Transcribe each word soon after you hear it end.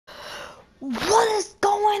What is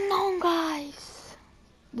going on, guys?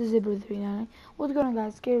 The Zebra399. What's going on,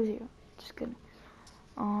 guys? Scales here. Just kidding.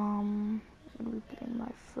 I'm gonna be playing my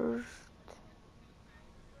first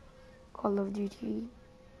Call of Duty.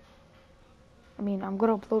 I'm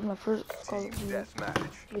gonna upload my first Call of Duty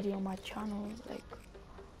video on my channel. Like,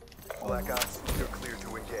 Black Ops, you're clear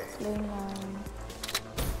to engage. Playing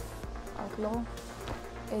Outlaw,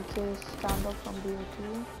 aka Stand Up from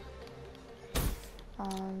BO2,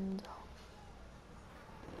 and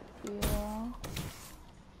yeah,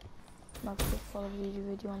 my first Call of Duty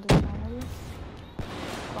video on the channel.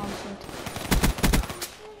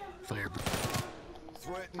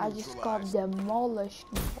 I just got demolished.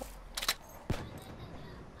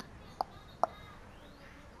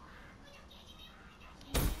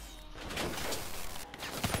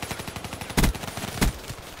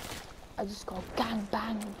 I just got gang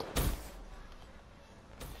banged.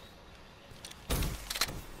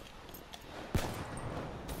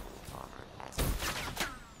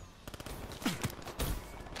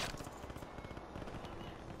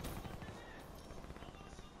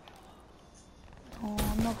 Oh,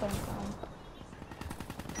 I'm not gonna come.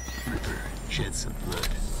 Ripper, shed some blood.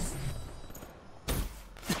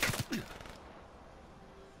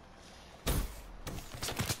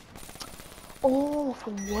 Oh,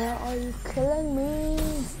 from where are you killing me?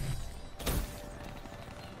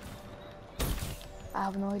 I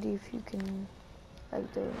have no idea if you can,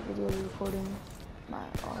 like, the video recording my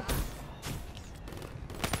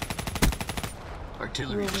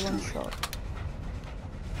Artillery one destroyed. shot.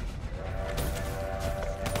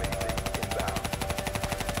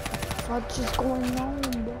 What's just going on,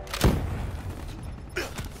 bro?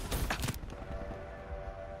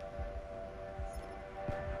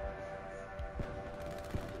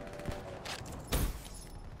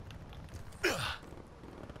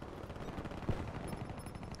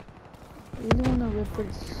 I really wanna rip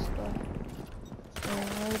this stuff.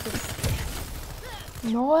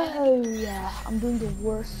 No, yeah, I'm doing the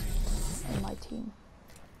worst in my team.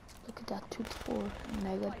 Look at that, 2-4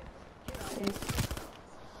 negative.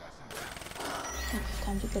 It's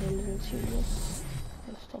time to get a little serious.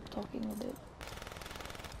 Let's stop talking a bit.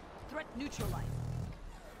 Threat neutralized.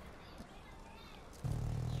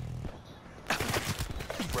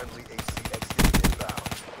 Friendly ACXD inbound.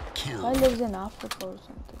 Kill. I lives in Africa or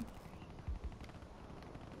something.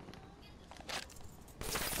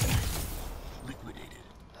 Liquidated.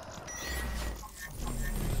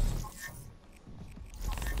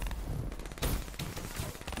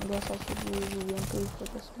 I guess I should use the MP for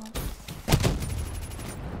this one.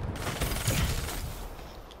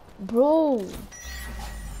 Bro!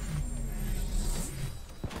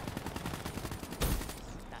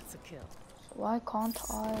 That's a kill. Why can't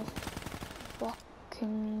I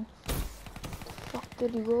fucking... The fuck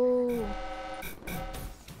did he go?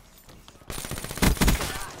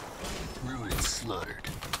 Ruined slaughtered.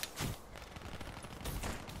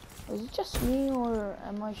 Is it just me or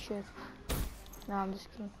am I shit? Nah, I'm just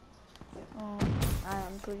kidding. I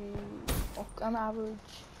am pretty... Okay, I'm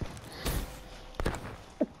average.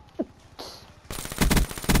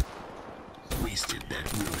 Wasted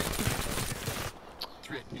that ruin.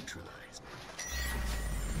 Threat neutralized.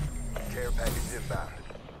 Care package inbound.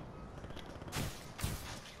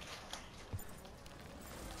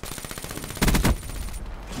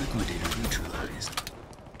 Liquidator neutralized.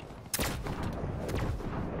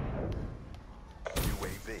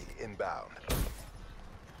 UAV inbound.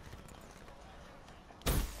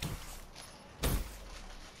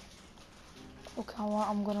 Okay,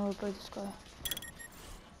 I'm gonna repair this guy.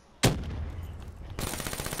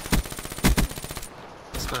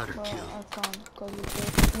 Spotter But kill. I can't go with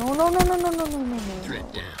it. No. Threat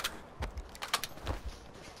down.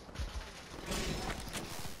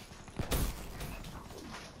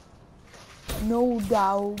 No,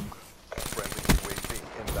 dog. Friendly UAV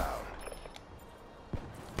inbound.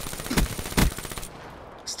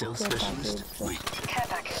 Stealth Care specialist. package. Wait. Care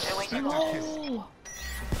package awaiting. No!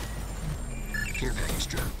 Care package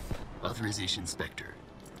drop. Authorization Spectre.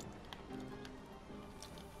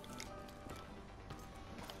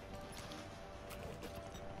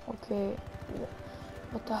 Okay.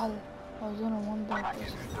 What the hell? I was on a one bar. Get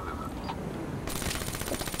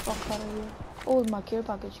the fuck out of here. Oh, my care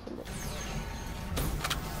package killed it.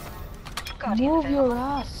 Move your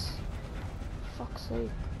ass. Fuck's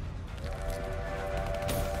sake.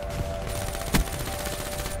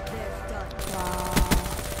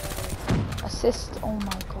 Wow. Assist. Oh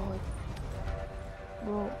my god.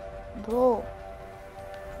 Bro.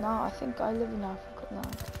 Nah, I think I live in Africa now.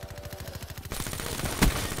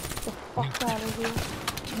 The fuck out of here.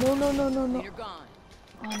 No. You're gone.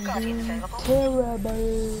 I'm Guardian doing available.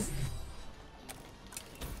 terrible.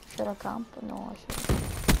 Should I camp? No, I shouldn't.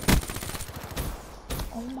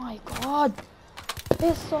 Oh my god!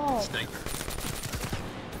 Piss off! Sniper.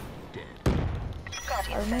 Dead. I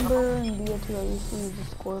Guardian remember in BO2 I used to use the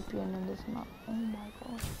Scorpion in this map. Oh my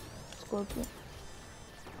god. Scorpion.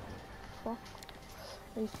 Fuck.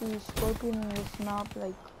 I used to use Scorpion in this map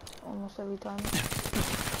like almost every time.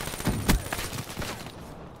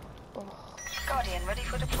 Oh, Guardian ready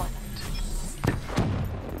for deployment.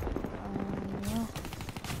 yeah.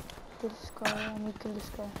 Kill this guy, I need to kill this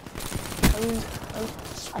guy.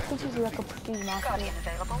 I think he's like a prestige master. Guardian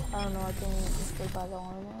available. I don't know, I think he's killed by the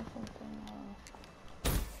armor or something. I don't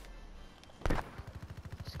know.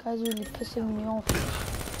 This guy's really pissing me off.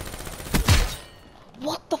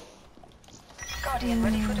 What the f— Guardian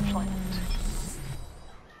ready for deployment.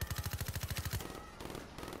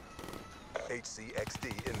 HCXD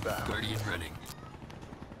inbound. Guardian running.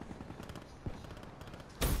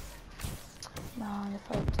 Man,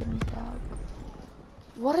 if I didn't lag.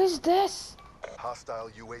 What is this? Hostile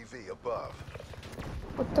UAV above.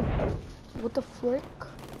 What the frick?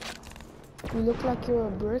 You look like you're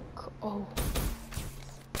a brick. Oh.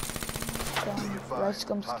 Be Damn, advised, rice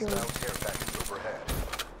gum hostile skills. care package overhead.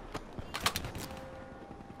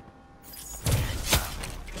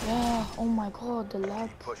 Yeah, oh my god, the lag.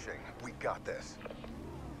 Keep pushing. We got this.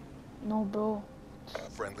 No, bro.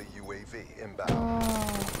 Friendly UAV inbound.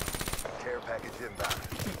 Oh. Care package inbound.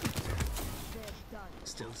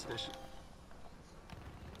 Still special.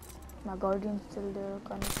 My guardian's still there,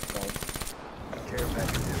 kind of scared. Care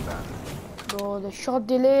package inbound. Bro, the shot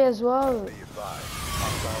delay as well. Be advised,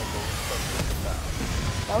 hostile load subject inbound.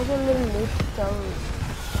 That was a little late to tell.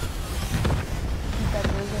 That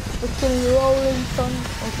was a freaking rolling son.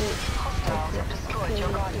 Okay. Hostiles have destroyed your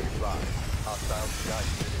Be Guardian. advised, hostile GI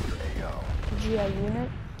unit in your AO. GI unit?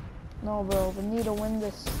 No, bro, we need to win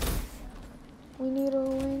this. We need to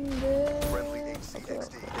win this. Friendly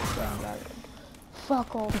HCXD inbound.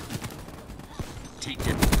 Fuck off. Take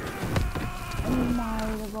them. Oh my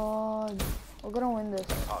god. We're gonna win this.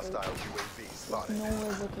 Hostile UAV There's spotted. no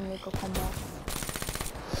way they can make a comeback.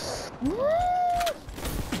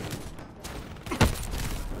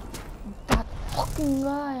 That fucking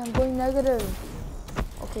guy, I'm going negative.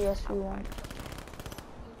 Okay, yes, we won.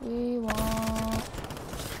 We won.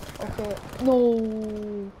 Okay,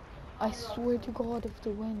 no. I swear to God, if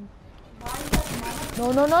they win.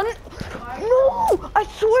 No, no, no, no. No! I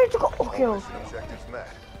swear to God. Okay, okay. Objectives met.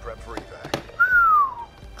 Prep for evac.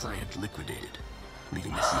 Client liquidated.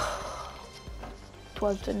 Leaving the scene.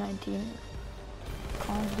 12 to 19.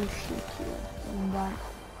 Can't do shit here. And that,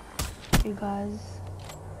 you guys,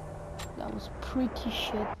 that was pretty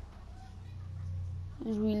shit. It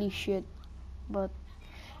was really shit. But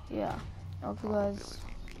yeah. Okay, guys.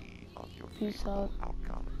 Peace out.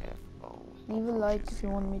 Leave a like if you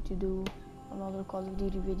want me to do another Call of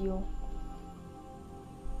Duty video.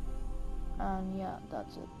 And yeah,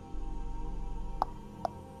 that's it.